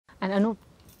And Anu,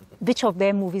 which of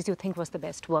their movies do you think was the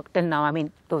best work till now? I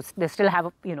mean, those they still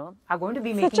have, you know, are going to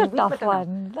be making Such a movies, tough but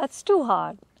one. That's too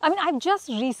hard. I mean, I've just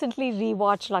recently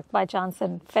rewatched Luck by Chance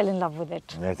and fell in love with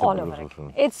it all over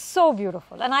again. It's so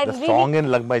beautiful, and the song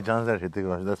in Luck by Chance that Hrithik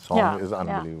Roshan, that song is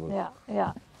unbelievable.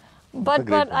 Yeah.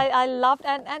 But I loved,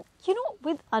 and you know,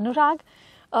 with Anurag,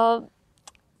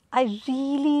 I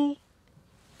really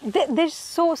there's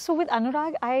so with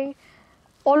Anurag, I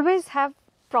always have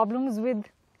problems with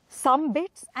some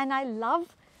bits, and I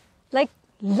love like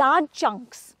large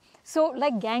chunks. So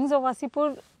like Gangs of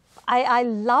Wasipur, I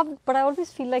loved, but I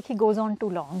always feel like he goes on too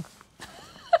long.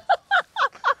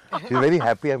 She's very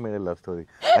happy I made a love story.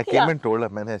 I came and told her,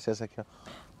 "Maine aisa aisa kiya."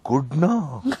 Good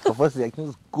now. The first reaction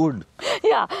is good.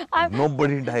 Yeah.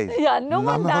 Nobody dies. Yeah, no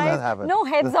one dies. No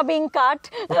heads are being cut.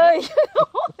 You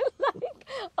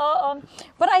know,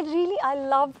 but I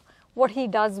love what he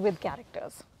does with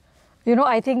characters. You know,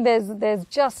 I think there's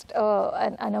just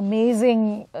an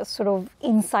amazing sort of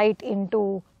insight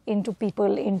into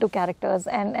people, into characters,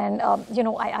 and you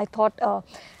know, I thought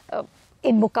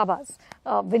in Mukabbaz,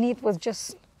 Vineet was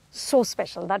just so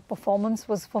special. That performance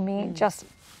was for me just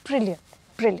brilliant.